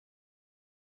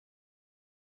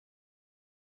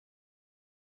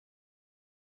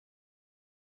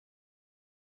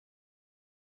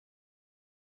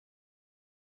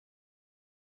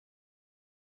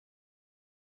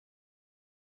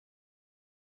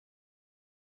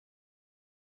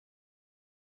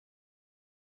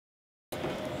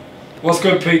What's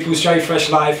good, people? Straight Fresh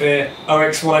Live here,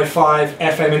 OX 105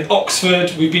 FM in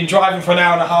Oxford. We've been driving for an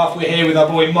hour and a half. We're here with our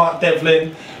boy Mark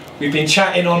Devlin. We've been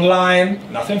chatting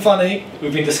online, nothing funny.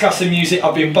 We've been discussing music.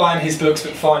 I've been buying his books,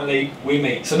 but finally we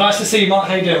meet. So nice to see you, Mark.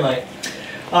 How you doing, mate?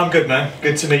 I'm good, man.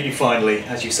 Good to meet you finally,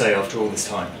 as you say, after all this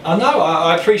time. I know.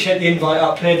 I appreciate the invite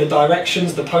up here. The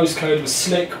directions, the postcode was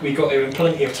slick. We got here in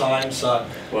plenty of time, so...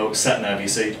 Well, sat-nav, you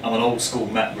see. I'm an old-school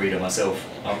map reader myself.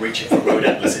 I'm reaching for road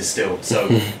atlases still, so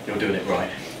you're doing it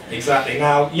right. Exactly.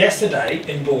 Now, yesterday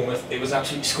in Bournemouth, it was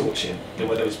absolutely scorching. The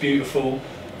weather was beautiful.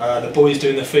 The boys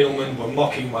doing the filming were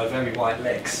mocking my very white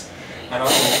legs. And I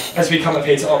thought, as we come up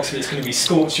here to Oxford, it's going to be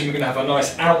scorching. We're going to have a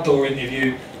nice outdoor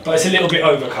interview, but it's a little bit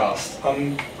overcast.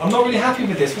 I'm not really happy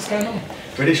with this. What's going on?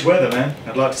 British weather, man.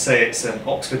 I'd like to say it's an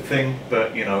Oxford thing,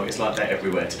 but you know, it's like that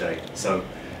everywhere today. So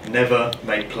never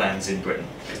make plans in Britain,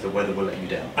 because the weather will let you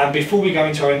down. And before we go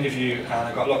into our interview, and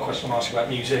I've got a lot of questions to ask you about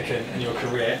music and your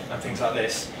career and things like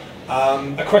this,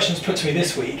 a question's put to me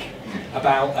this week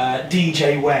about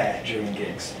DJ wear during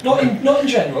gigs. Not in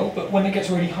general, but when it gets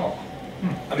really hot.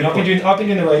 I mean, I've been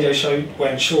doing the radio show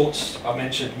wearing shorts. I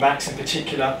mentioned Max in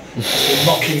particular has been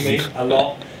mocking me a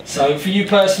lot. So for you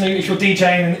personally, if you're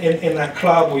DJing in that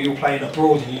club or you're playing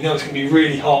abroad and you know it's going to be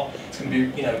really hot, it's going to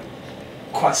be, you know,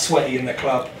 quite sweaty in the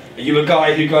club, are you a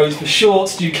guy who goes for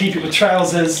shorts? Do you keep it with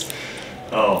trousers?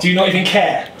 Oh. Do you not even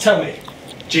care? Tell me.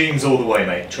 Jeans all the way,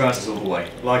 mate. Trousers all the way.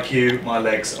 Like you, my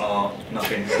legs are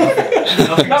nothing to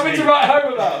write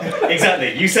home about.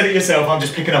 Exactly. You said it yourself. I'm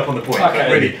just picking up on the point. Okay.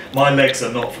 But really, my legs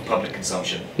are not for public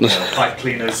consumption. Pipe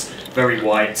cleaners, very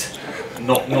white,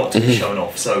 not to be shown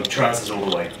off. So trousers all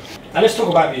the way. Now let's talk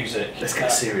about music. Let's get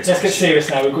serious. Let's get serious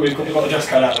now. We've got the dress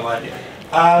code out of the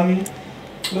way.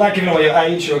 Without giving away your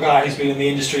age, you're a guy who's been in the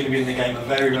industry, been in the game a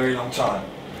very, very long time.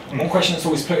 One question that's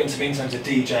always put into me in terms of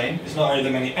DJing is not only the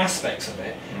many aspects of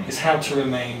it, is how to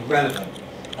remain relevant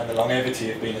and the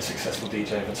longevity of being a successful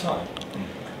DJ over time.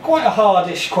 Quite a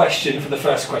hardish question for the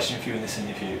first question for you in this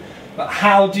interview, but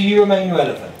how do you remain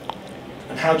relevant?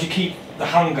 And how do you keep the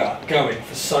hunger going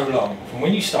for so long, from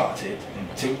when you started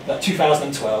to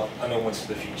 2012 and onwards to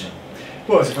the future?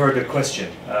 Well, it's a very good question.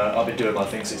 I've been doing my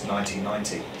thing since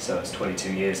 1990, so it's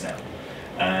 22 years now.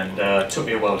 And it took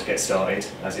me a while to get started,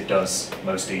 as it does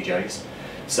most DJs.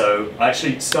 So I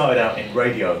actually started out in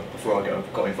radio before I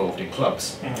got involved in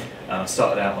clubs. I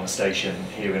started out on a station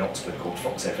here in Oxford called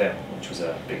Fox FM, which was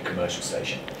a big commercial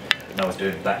station. And I was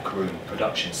doing backroom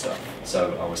production stuff.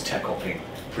 So I was tech-opping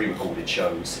pre-recorded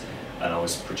shows, and I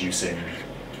was producing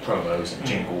promos and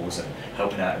jingles and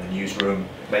helping out in the newsroom,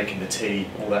 making the tea,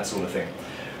 all that sort of thing.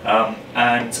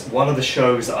 And one of the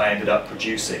shows that I ended up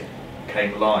producing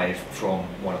came live from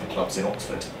one of the clubs in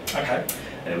Oxford. Okay.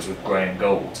 And it was with Graham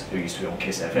Gold, who used to be on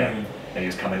Kiss FM. And he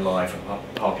was coming live from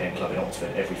Park End Club in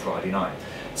Oxford every Friday night.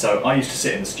 So I used to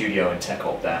sit in the studio and tech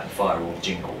op that and fire all the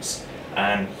jingles.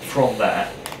 And from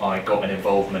that, I got an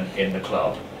involvement in the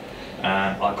club.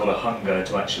 And I got a hunger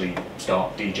to actually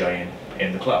start DJing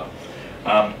in the club.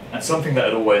 And something that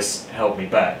had always held me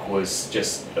back was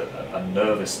just a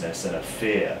nervousness and a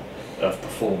fear of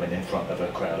performing in front of a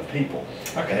crowd of people.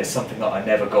 Okay. And it's something that I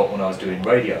never got when I was doing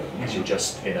radio, because you're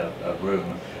just in a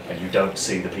room and you don't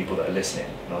see the people that are listening.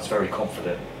 And I was very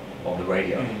confident on the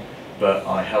radio, but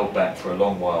I held back for a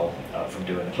long while from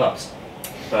doing the clubs.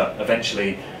 But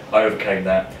eventually I overcame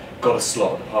that, got a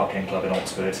slot at the Park End Club in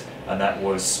Oxford, and that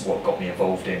was what got me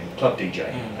involved in club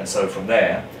DJing. And so from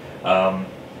there, I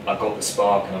got the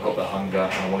spark and I got the hunger,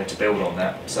 and I wanted to build on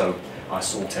that, so I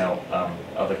sought out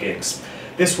other gigs.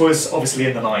 This was obviously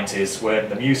in the 90s, when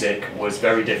the music was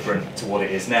very different to what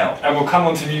it is now. And we'll come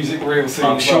on to music real soon.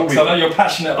 I'm sure we will. I know you're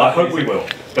passionate about music. I hope we will.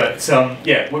 But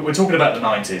yeah, we're talking about the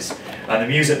 90s, and the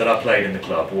music that I played in the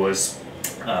club was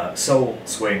soul,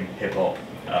 swing, hip-hop,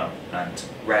 and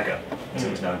ragga, as it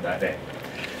was known back then.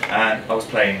 And I was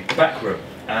playing the back room.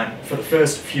 And for the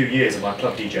first few years of my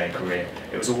club DJing career,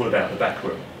 it was all about the back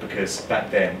room, because back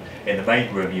then, in the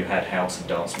main room you had house and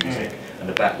dance music, and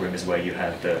the back room is where you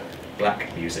had the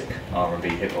black music, R&B,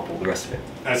 hip-hop, all the rest of it.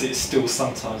 As it's still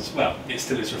sometimes, well, it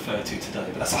still is referred to today,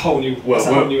 but that's a whole new,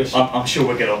 new issue. I'm sure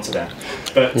we'll get on to that.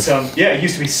 But yeah, it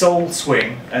used to be soul,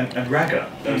 swing, and ragga.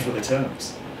 Those were the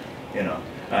terms, you know,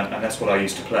 and that's what I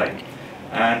used to play.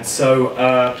 And so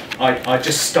I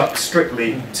just stuck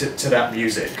strictly to that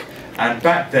music. And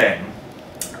back then,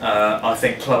 I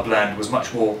think Clubland was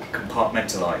much more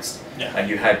compartmentalised, and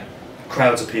you had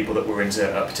crowds of people that were into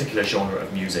a particular genre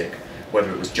of music, whether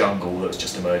it was jungle that was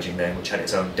just emerging then, which had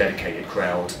its own dedicated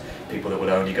crowd, people that would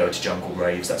only go to jungle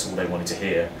raves, that's all they wanted to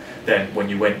hear. Then when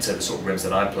you went to the sort of rooms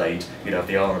that I played, you'd have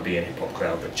the R&B and hip-hop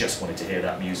crowd that just wanted to hear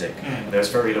that music. And there was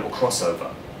very little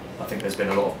crossover. I think there's been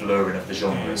a lot of blurring of the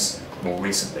genres more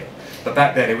recently. But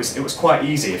back then it was quite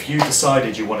easy. If you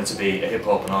decided you wanted to be a hip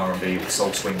hop and R&B or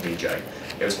soul swing DJ,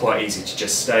 it was quite easy to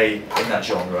just stay in that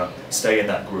genre, stay in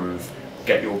that groove,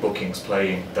 get your bookings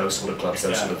playing those sort of clubs,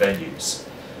 those sort of venues.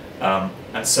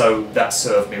 And so that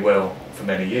served me well for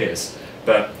many years.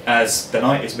 But as the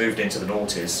 90s moved into the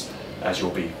noughties, as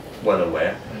you'll be well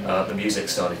aware, the music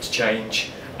started to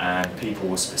change, and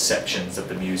people's perceptions of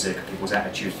the music, people's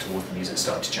attitudes towards the music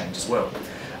started to change as well.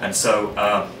 And so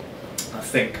I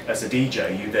think as a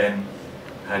DJ you then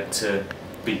had to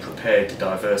be prepared to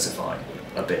diversify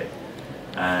a bit,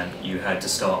 and you had to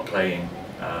start playing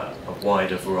a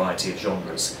wider variety of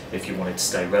genres if you wanted to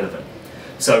stay relevant.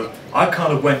 So I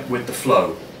kind of went with the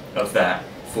flow of that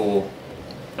for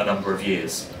a number of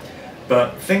years.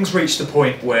 But things reached a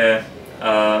point where,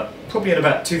 probably in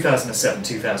about 2007,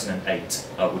 2008,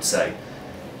 I would say,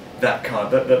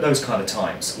 those kind of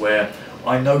times where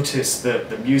I noticed that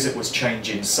the music was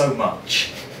changing so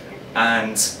much,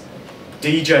 and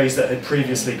DJs that had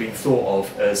previously been thought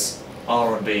of as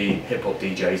R&B hip-hop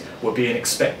DJs were being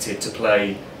expected to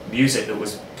play music that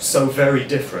was so very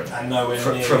different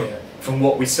from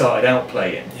what we started out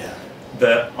playing,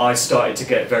 that I started to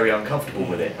get very uncomfortable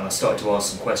with it, and I started to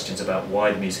ask some questions about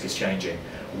why the music is changing,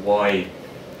 why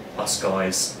us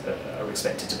guys are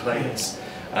expected to play this.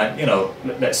 And you know,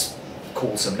 let's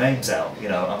call some names out. You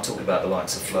know, I'm talking about the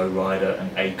likes of Flo Rida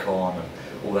and Akon and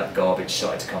all that garbage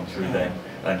started to come through then.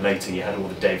 And later you had all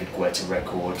the David Guetta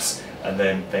records, and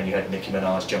then you had Nicki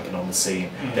Minaj jumping on the scene.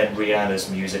 Then Rihanna's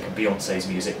music and Beyonce's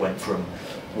music went from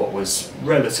what was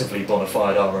relatively bona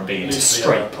fide R&B into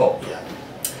straight pop.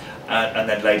 And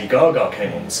then Lady Gaga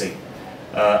came on the scene.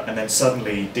 And then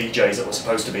suddenly DJs that were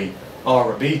supposed to be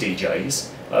R&B DJs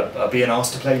are being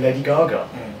asked to play Lady Gaga.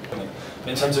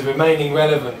 In terms of remaining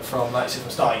relevant from, like, from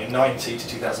starting in 90 to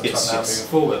 2012 now moving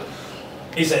forward,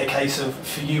 is it a case of,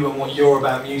 for you and what you're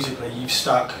about musically, you've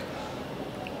stuck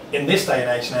in this day and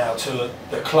age now to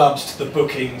the clubs, to the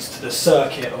bookings, to the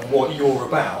circuit of what you're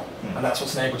about, and that's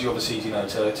what's enabled you obviously, you know,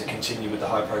 to continue with the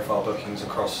high profile bookings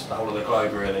across the whole of the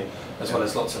globe really, as well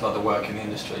as lots of other work in the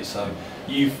industry. So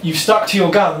you've stuck to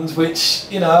your guns, which,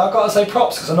 you know, I've got to say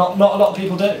props, because not a lot of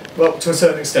people do. Well, to a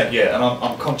certain extent, yeah, and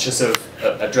I'm conscious of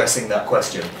addressing that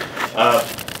question.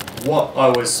 What I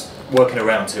was working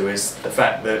around to is the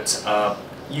fact that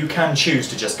you can choose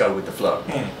to just go with the flow.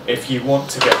 If you want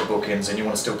to get the bookings and you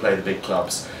want to still play the big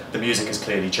clubs, the music is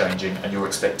clearly changing and you're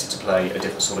expected to play a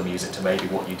different sort of music to maybe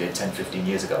what you did 10, 15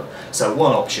 years ago. So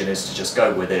one option is to just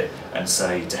go with it and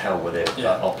say, to hell with it,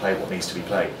 I'll play what needs to be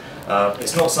played.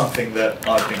 It's not something that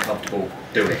I've been comfortable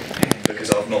doing,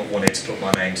 because I've not wanted to put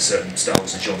my name to certain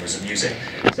styles and genres of music.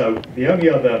 So the only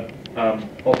other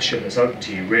option that's open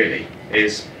to you really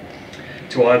is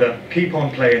to either keep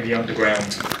on playing the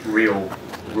underground, real,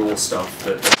 raw stuff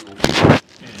that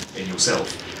you're in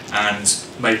yourself, and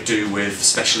make do with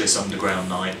specialist underground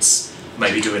nights,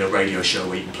 maybe doing a radio show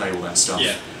where you can play all that stuff,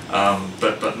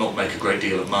 but not make a great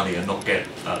deal of money and not get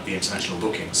the international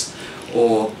bookings,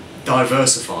 or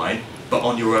diversify but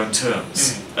on your own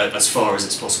terms, as far as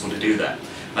it's possible to do that.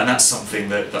 And that's something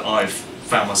that I've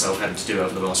found myself having to do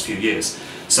over the last few years.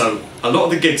 So a lot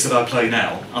of the gigs that I play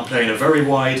now, I'm playing a very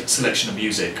wide selection of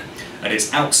music, and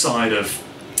it's outside of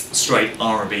straight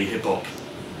R&B, hip-hop,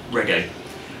 reggae,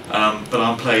 but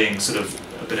I'm playing sort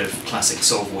of a bit of classic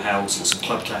soulful house or some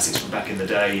club classics from back in the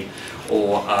day,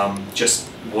 or just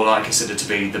what I consider to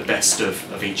be the best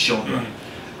of each genre.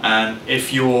 And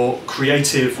if you're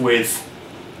creative with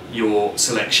your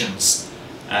selections,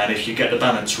 and if you get the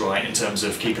balance right in terms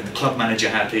of keeping the club manager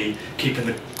happy, keeping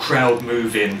the crowd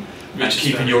moving, and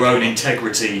keeping your own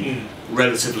integrity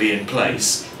relatively in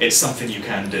place, it's something you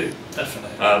can do.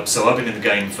 Definitely. So I've been in the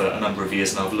game for a number of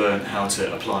years and I've learned how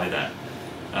to apply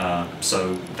that.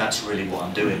 So that's really what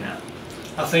I'm doing now.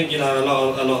 I think, you know, a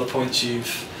lot of the points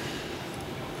you've,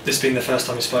 this being the first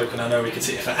time we've spoken, I know we could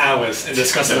sit here for hours and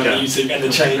discussing on music and the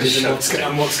changes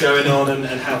and what's going on and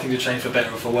how things have changed for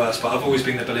better or for worse. But I've always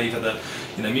been the believer that,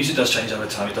 you know, music does change over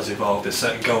time, it does evolve. There's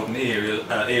certain golden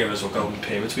eras or golden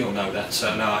periods, we all know that,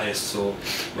 certain artists or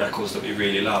records that we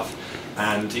really love.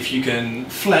 And if you can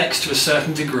flex to a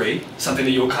certain degree, something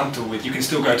that you're comfortable with, you can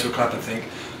still go to a club and think,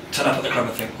 turn up at the club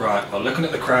and think, right, well, looking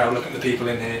at the crowd, looking at the people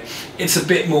in here, it's a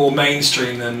bit more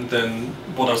mainstream than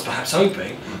what I was perhaps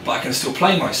hoping, but I can still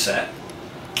play my set,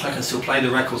 I can still play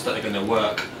the records that are going to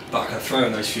work, but I can throw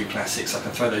in those few classics, I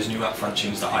can throw those new upfront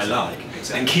tunes that I like,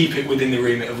 and keep it within the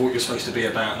remit of what you're supposed to be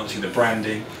about, and obviously the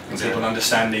branding, and people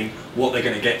understanding what they're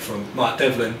going to get from Mark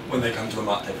Devlin when they come to a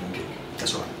Mark Devlin gig.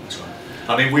 That's right, that's right.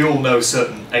 I mean, we all know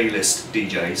certain A-list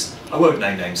DJs. I won't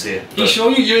name names here. You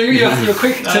sure? You're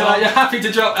quick to you're happy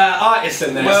to drop artists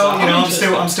in there. Well,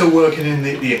 so I'm still working in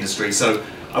the industry, so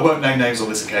I won't name names on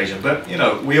this occasion. But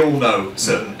we all know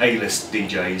certain A-list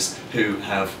DJs who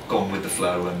have gone with the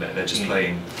flow and they're just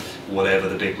playing whatever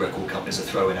the big record companies are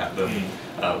throwing at them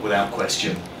without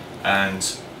question. And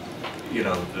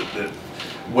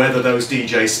whether those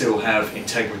DJs still have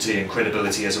integrity and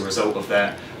credibility as a result of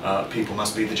that, people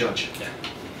must be the judge. Yeah.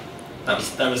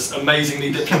 That was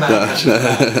amazingly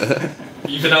diplomatic.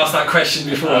 You've been asked that question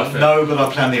before. No, but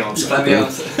I plan the answer. You plan the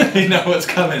answer. You know what's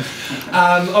coming.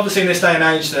 Obviously, in this day and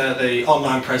age, the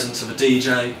online presence of a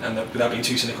DJ, and without being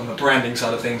too cynical on the branding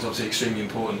side of things, obviously extremely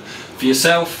important for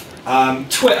yourself.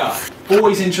 Twitter.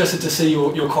 Always interested to see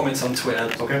your comments on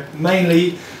Twitter. Okay.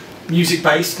 Mainly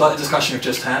music-based, like the discussion we've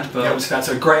just had, but obviously that's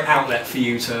a great outlet for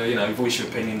you to voice your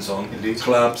opinions on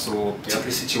clubs or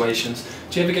particular situations.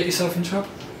 Do you ever get yourself in trouble?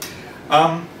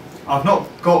 I've not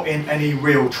got in any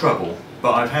real trouble,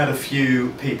 but I've had a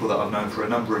few people that I've known for a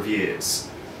number of years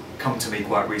come to me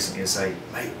quite recently and say,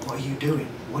 "Mate, what are you doing?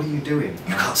 What are you doing?"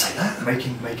 You can't say that.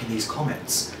 Making these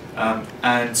comments.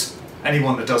 And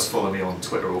anyone that does follow me on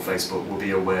Twitter or Facebook will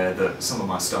be aware that some of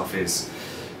my stuff is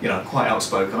quite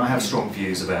outspoken. I have strong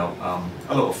views about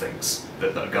a lot of things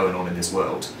that are going on in this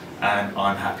world, and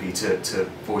I'm happy to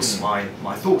voice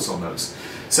my thoughts on those.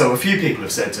 So a few people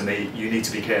have said to me, "You need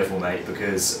to be careful, mate,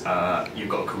 because you've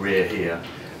got a career here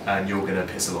and you're going to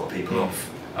piss a lot of people off.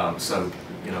 So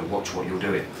watch what you're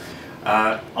doing."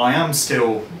 I am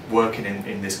still working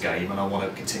in this game and I want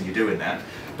to continue doing that,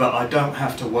 but I don't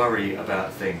have to worry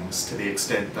about things to the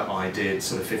extent that I did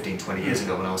sort of 15-20 years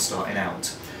ago when I was starting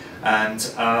out.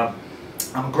 And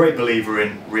I'm a great believer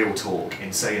in real talk,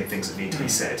 in saying things that need to be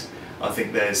said. I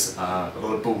think there's a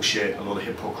lot of bullshit, a lot of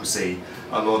hypocrisy,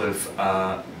 a lot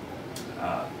of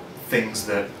things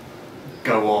that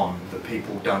go on that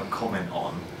people don't comment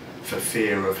on for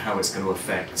fear of how it's going to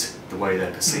affect the way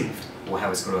they're perceived or how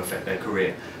it's going to affect their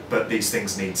career. But these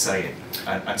things need saying,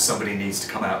 and somebody needs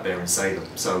to come out there and say them.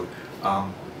 So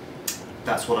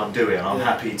that's what I'm doing. I'm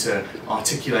happy to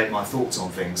articulate my thoughts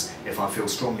on things if I feel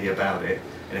strongly about it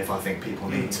and if I think people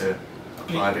need to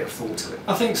apply a bit of thought to it.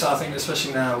 I think so. I think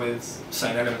especially now with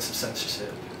certain elements of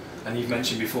censorship, and you've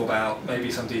mentioned before about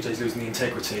maybe some DJs losing the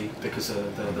integrity because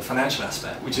of the financial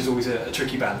aspect, which is always a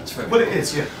tricky balance for everyone. Well, it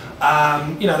is, yeah.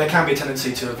 There can be a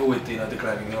tendency to avoid the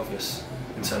glaringly obvious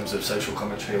in terms of social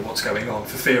commentary and what's going on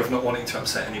for fear of not wanting to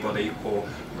upset anybody, or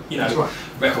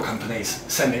record companies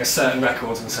sending us certain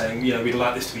records and saying, we'd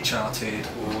like this to be charted,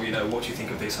 or what do you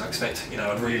think of this? I expect,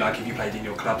 I'd really like if you played in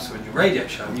your clubs or in your radio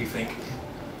show, and you think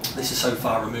this is so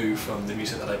far removed from the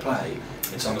music that they play,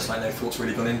 it's almost like no thought's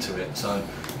really gone into it. So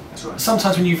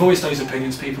sometimes when you voice those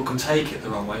opinions, people can take it the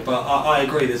wrong way, but I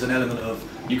agree there's an element of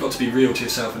you've got to be real to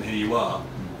yourself and who you are,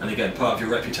 and again, part of your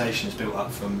reputation is built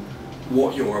up from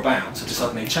what you're about, so to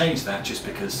suddenly change that just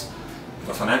because of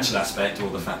a financial aspect or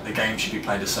the fact the game should be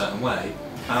played a certain way,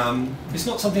 it's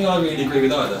not something I really agree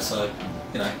with either. So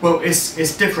well,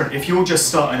 it's different if you're just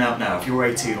starting out now. If you're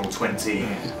 18 or 20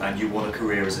 and you want a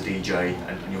career as a DJ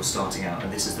and you're starting out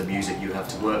and this is the music you have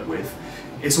to work with,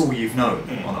 it's all you've known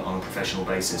on a professional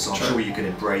basis, so I'm sure you can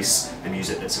embrace the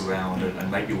music that's around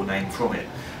and make your name from it.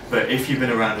 But if you've been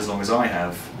around as long as I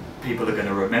have, people are going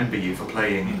to remember you for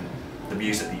playing the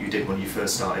music that you did when you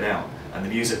first started out, and the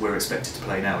music we're expected to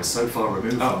play now is so far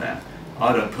removed from that.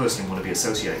 I don't personally want to be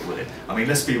associated with it. I mean,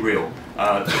 let's be real.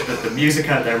 The music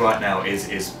out there right now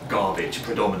is garbage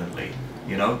predominantly.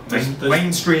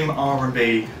 Mainstream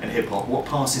R&B and hip hop. What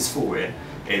passes for it?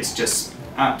 It's just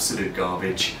absolute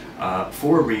garbage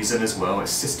for a reason as well.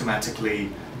 It's systematically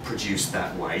produced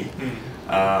that way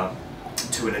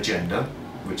to an agenda,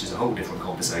 which is a whole different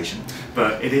conversation,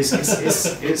 but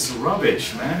it's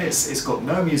rubbish, man. It's got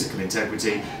no musical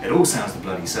integrity. It all sounds the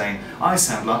bloody same. I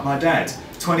sound like my dad.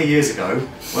 20 years ago,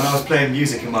 when I was playing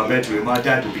music in my bedroom, my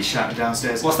dad would be shouting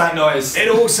downstairs, "What's that noise?" It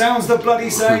all sounds the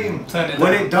bloody same.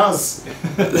 Well, it does.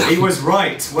 He was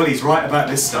right. Well, he's right about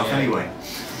this stuff anyway.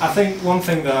 I think one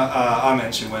thing that I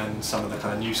mentioned when some of the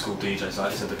kind of new school DJs,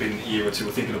 like I said, they've been a year or two,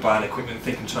 were thinking of buying equipment,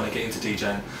 trying to get into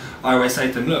DJing, I always say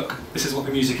to them, look, this is what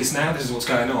the music is now, this is what's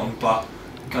going on, but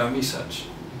go and research.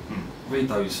 Read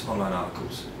those online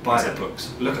articles, buy the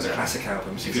books, look at the classic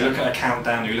albums. If you look at a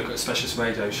countdown, you look at a specialist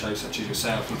radio show such as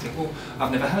yourself, you think, well,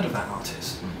 I've never heard of that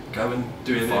artist. Go and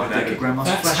do it.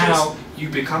 That's how you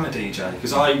become a DJ.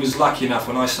 Because I was lucky enough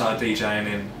when I started DJing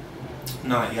in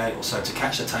 '98 or so to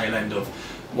catch the tail end of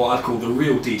what I'd call the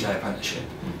real DJ apprenticeship,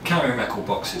 carrying record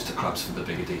boxes to clubs for the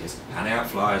bigger DJs, handing out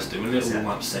flyers, doing little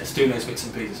warm-up sets, doing those bits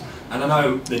and pieces. And I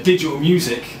know the digital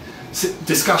music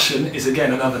discussion is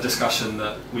again another discussion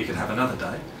that we could have another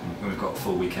day when we've got a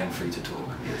full weekend free to talk.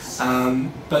 Yes.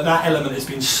 But that element has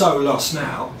been so lost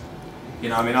now. You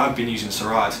know, I mean, I've been using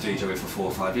Soraya to DJ with for 4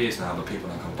 or 5 years now, but people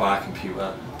don't come buy a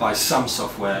computer, buy some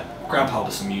software, grab hold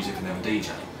of some music and then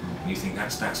DJ. And you think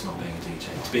that's not being a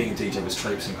DJ. Being a DJ was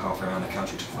traipsing halfway around the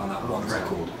country to find that one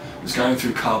record. It was going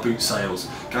through car boot sales,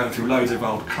 going through loads of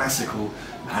old classical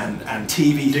and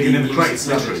TV digging in the music, crates,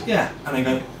 literally. yeah, and then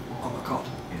going, oh my god,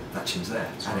 that tune's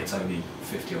there, and it's only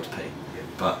 50 odd p. Yeah.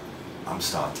 But I'm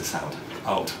starting to sound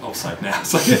old soap now.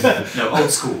 So No, old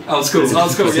school. Old school.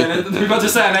 Yeah, we've got to a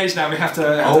certain age now. We have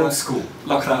to Old school.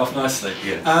 Lock that off nicely.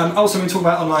 Yeah. Also, we talk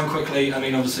about online quickly. I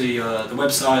mean, obviously the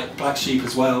website, Black Sheep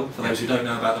as well. For those who don't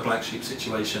know about the Black Sheep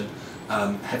situation,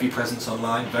 heavy presence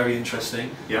online, very interesting,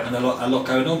 Yep. and a lot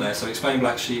going on there. So explain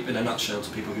Black Sheep in a nutshell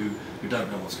to people who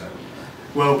don't know what's going on.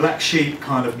 Well, Black Sheep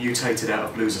kind of mutated out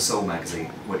of Blues and Soul magazine,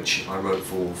 which I wrote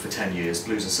for 10 years.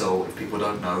 Blues and Soul, if people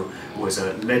don't know, was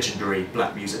a legendary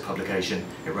black music publication.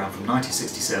 It ran from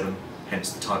 1967,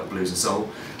 hence the title Blues and Soul,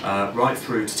 right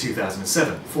through to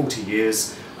 2007, 40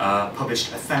 years,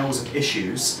 published 1,000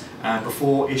 issues, and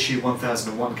before issue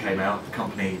 1001 came out, the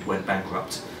company went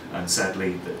bankrupt, and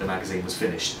sadly the magazine was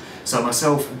finished. So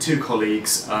myself and 2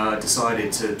 colleagues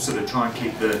decided to sort of try and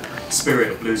keep the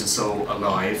spirit of Blues and Soul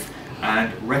alive,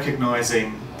 and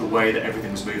recognising the way that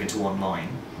everything was moving to online,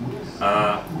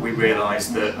 we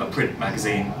realised that a print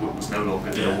magazine was no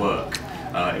longer going to work.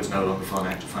 It was no longer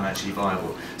financially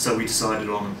viable. So we decided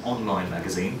on an online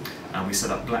magazine, and we set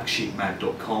up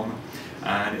blacksheepmag.com,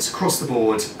 and it's across the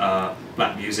board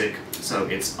black music, so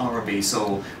it's R&B,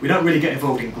 soul. We don't really get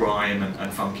involved in grime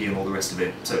and funky and all the rest of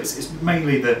it, so it's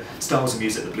mainly the styles of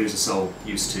music that Blues and Soul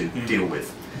used to deal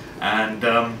with. And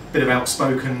a bit of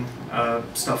outspoken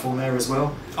stuff on there as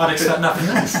well. I'd expect nothing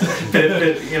else.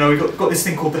 You know, we've got this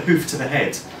thing called the hoof to the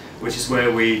head, which is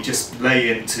where we just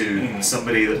lay into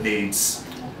somebody that needs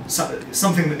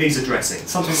something that needs addressing.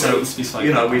 Something so, that needs to be spoken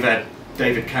you know, about. we've had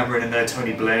David Cameron in there,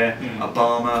 Tony Blair,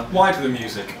 Obama. Wider than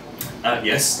music.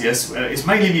 Yes. It's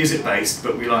mainly music based,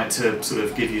 but we like to sort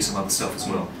of give you some other stuff as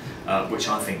well, which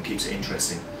I think keeps it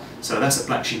interesting. So that's at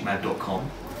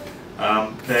blacksheepmag.com.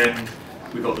 Then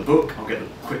we've got the book. I'll get the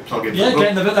quick plug in. Yeah,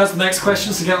 getting the book. That's the next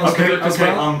question. So get on to the book as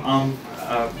well.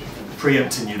 I'm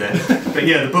preempting you there. But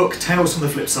yeah, the book Tales from the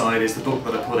Flip Side is the book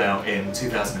that I put out in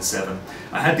 2007.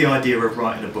 I had the idea of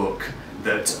writing a book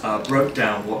that broke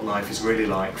down what life is really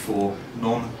like for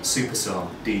non-superstar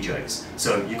DJs.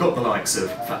 So you've got the likes of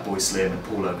Fatboy Slim and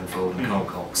Paul Oakenfold and Carl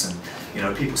Cox, and you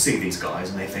know, people see these guys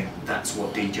and they think that's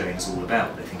what DJing is all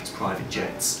about. They think it's private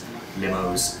jets,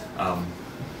 limos,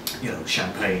 you know,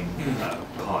 champagne,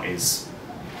 parties,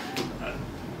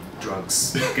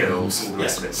 drugs, girls, all the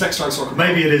rest of it. Sex, drugs, rock and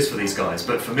Maybe it is for these guys,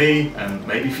 but for me, and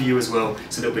maybe for you as well,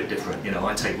 it's a little bit different. You know,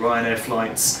 I take Ryanair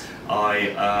flights,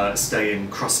 I stay in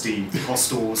crusty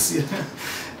hostels,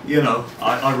 you know,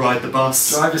 I ride the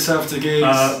bus. Drive yourself to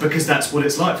gigs. Because that's what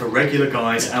it's like for regular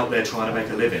guys out there trying to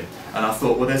make a living. And I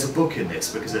thought, well, there's a book in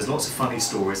this, because there's lots of funny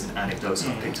stories and anecdotes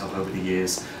I've picked up over the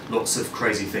years, lots of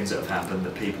crazy things that have happened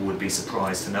that people would be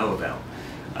surprised to know about.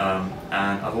 And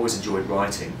I've always enjoyed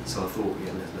writing, so I thought,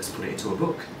 yeah, let's put it into a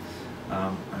book.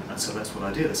 And so that's what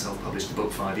I did. I self-published the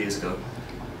book 5 years ago,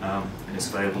 and it's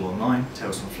available online,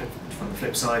 Tales from the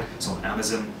Flip Side. It's on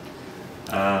Amazon.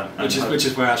 Which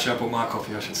is where actually I bought my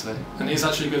copy, I should say. And it's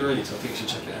actually a good read, so I think you should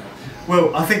check it out.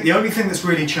 Well, I think the only thing that's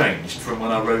really changed from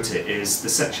when I wrote it is the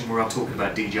section where I'm talking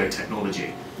about DJ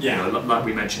technology. Yeah. You know, like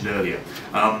we mentioned earlier.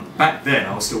 Back then,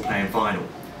 I was still playing vinyl.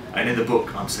 And in the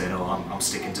book, I'm saying, oh, I'm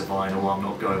sticking to vinyl, I'm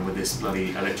not going with this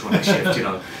bloody electronic shift, you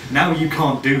know. Now you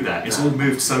can't do that. It's all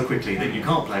moved so quickly that you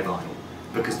can't play vinyl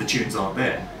because the tunes aren't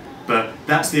there. But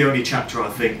that's the only chapter I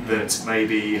think that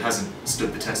maybe hasn't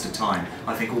stood the test of time.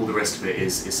 I think all the rest of it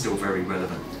is still very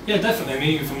relevant. Yeah, definitely. I mean,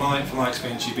 even from my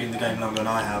experience, you've been in the game longer than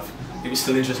I have. It was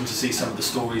still interesting to see some of the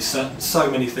stories,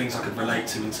 so many things I could relate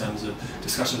to in terms of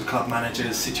discussions with club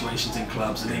managers, situations in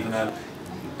clubs, and even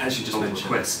as you just mentioned,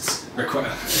 requests.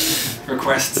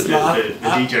 Requests. The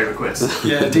DJ request.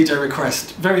 Yeah, DJ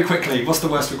request. Very quickly, what's the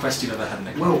worst request you've ever had,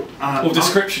 Nick? Well, or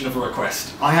description of a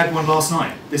request. I had one last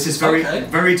night. This is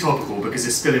very topical because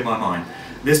it's still in my mind.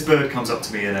 This bird comes up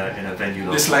to me in a venue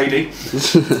last night.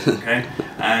 This lady. Okay,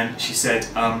 and she said,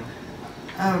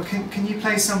 "Oh, can you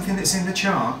play something that's in the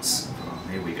charts?" Oh,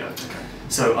 here we go. Okay.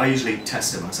 So I usually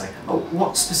test them and say, oh,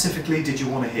 what specifically did you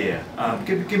want to hear?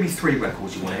 Give me 3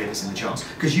 records you want to hear that's in the charts.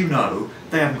 Because you know,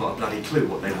 they haven't got a bloody clue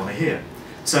what they want to hear.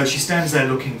 So she stands there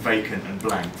looking vacant and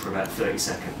blank for about 30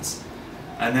 seconds.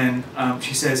 And then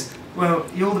she says, well,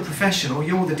 you're the professional,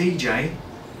 you're the DJ.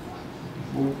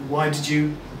 Well, why did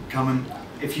you come and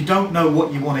if you don't know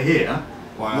what you want to hear,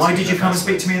 why did you come and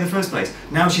speak to me in the first place?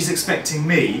 Now she's expecting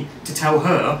me to tell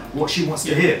her what she wants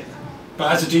to hear.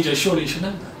 But as a DJ, surely you should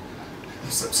know that.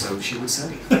 So she would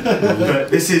say.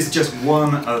 But this is just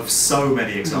one of so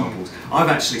many examples. I've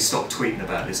actually stopped tweeting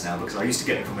about this now because I used to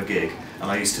get it from a gig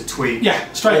and I used to tweet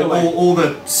straight away all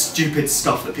the stupid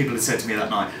stuff that people had said to me that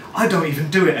night. I don't even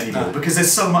do it anymore because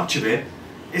there's so much of it.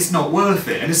 It's not worth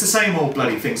it, and it's the same old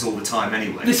bloody things all the time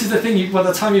anyway. This is the thing, by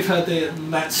the time you've heard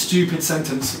that stupid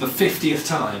sentence for the 50th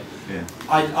time,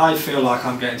 I feel like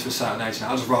I'm getting to a certain age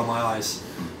now. I just roll my eyes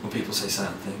when people say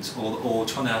certain things, or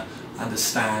trying to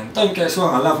understand. Don't get us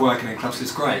wrong, I love working in clubs,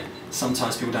 it's great.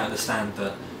 Sometimes people don't understand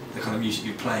the kind of music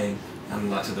you're playing, and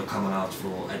like so they'll come and ask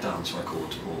for a dance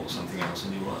record or something else,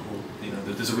 and you're like, well, you know,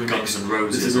 there's a remix. Guns N'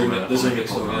 Roses, there's a remix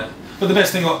of it. But the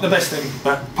best thing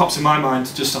that pops in my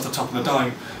mind, just off the top of the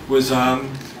dome, was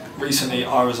recently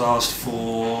I was asked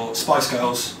for Spice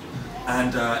Girls,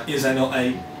 and is there not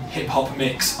a hip hop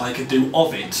mix I could do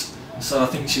of it? So I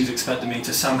think she was expecting me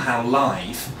to somehow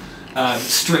live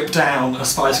strip down a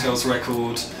Spice Girls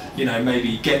record, you know,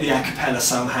 maybe get the a cappella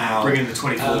somehow. Bring in the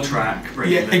 24 track.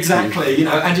 Exactly, you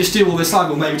know, and just do all this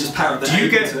live, or maybe just parrot the Do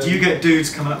you get dudes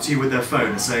coming up to you with their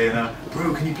phone and saying,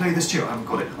 bro, can you play this tune? I haven't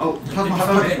got it. Oh, plug my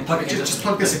phone in. Just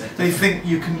plug this in. They think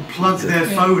you can plug their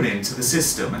phone into the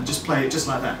system and just play it just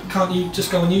like that. Can't you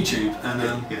just go on YouTube and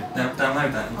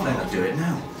download that and play that? I'll do it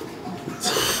now.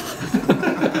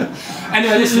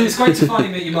 Anyway, listen, it's great to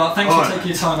finally meet you, Mark. Thanks for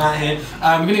taking your time out here.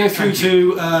 We're going to go through to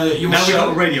your show. Now we've got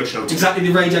a radio show. Exactly,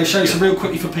 the radio show. So real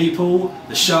quickly for people,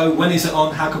 the show, when is it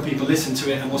on, how can people listen to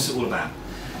it, and what's it all about?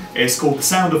 It's called The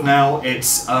Sound of Now.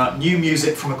 It's new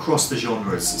music from across the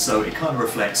genres, so it kind of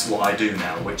reflects what I do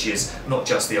now, which is not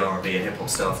just the R&B and hip-hop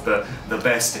stuff, but the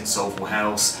best in soulful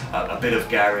house, a bit of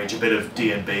garage, a bit of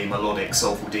D&B, melodic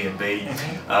soulful D&B.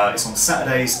 It's on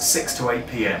Saturdays 6 to 8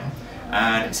 PM.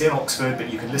 And it's in Oxford,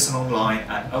 but you can listen online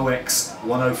at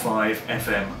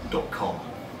ox105fm.com.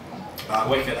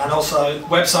 Wicked. And also,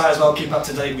 website as well, keep up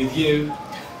to date with you.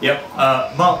 Yep,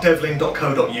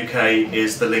 markdevlin.co.uk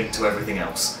is the link to everything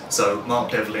else. So,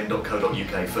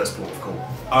 markdevlin.co.uk, first port of call.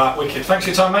 Wicked. Thanks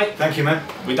for your time, mate. Thank you, man.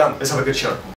 We're done. Let's have a good show.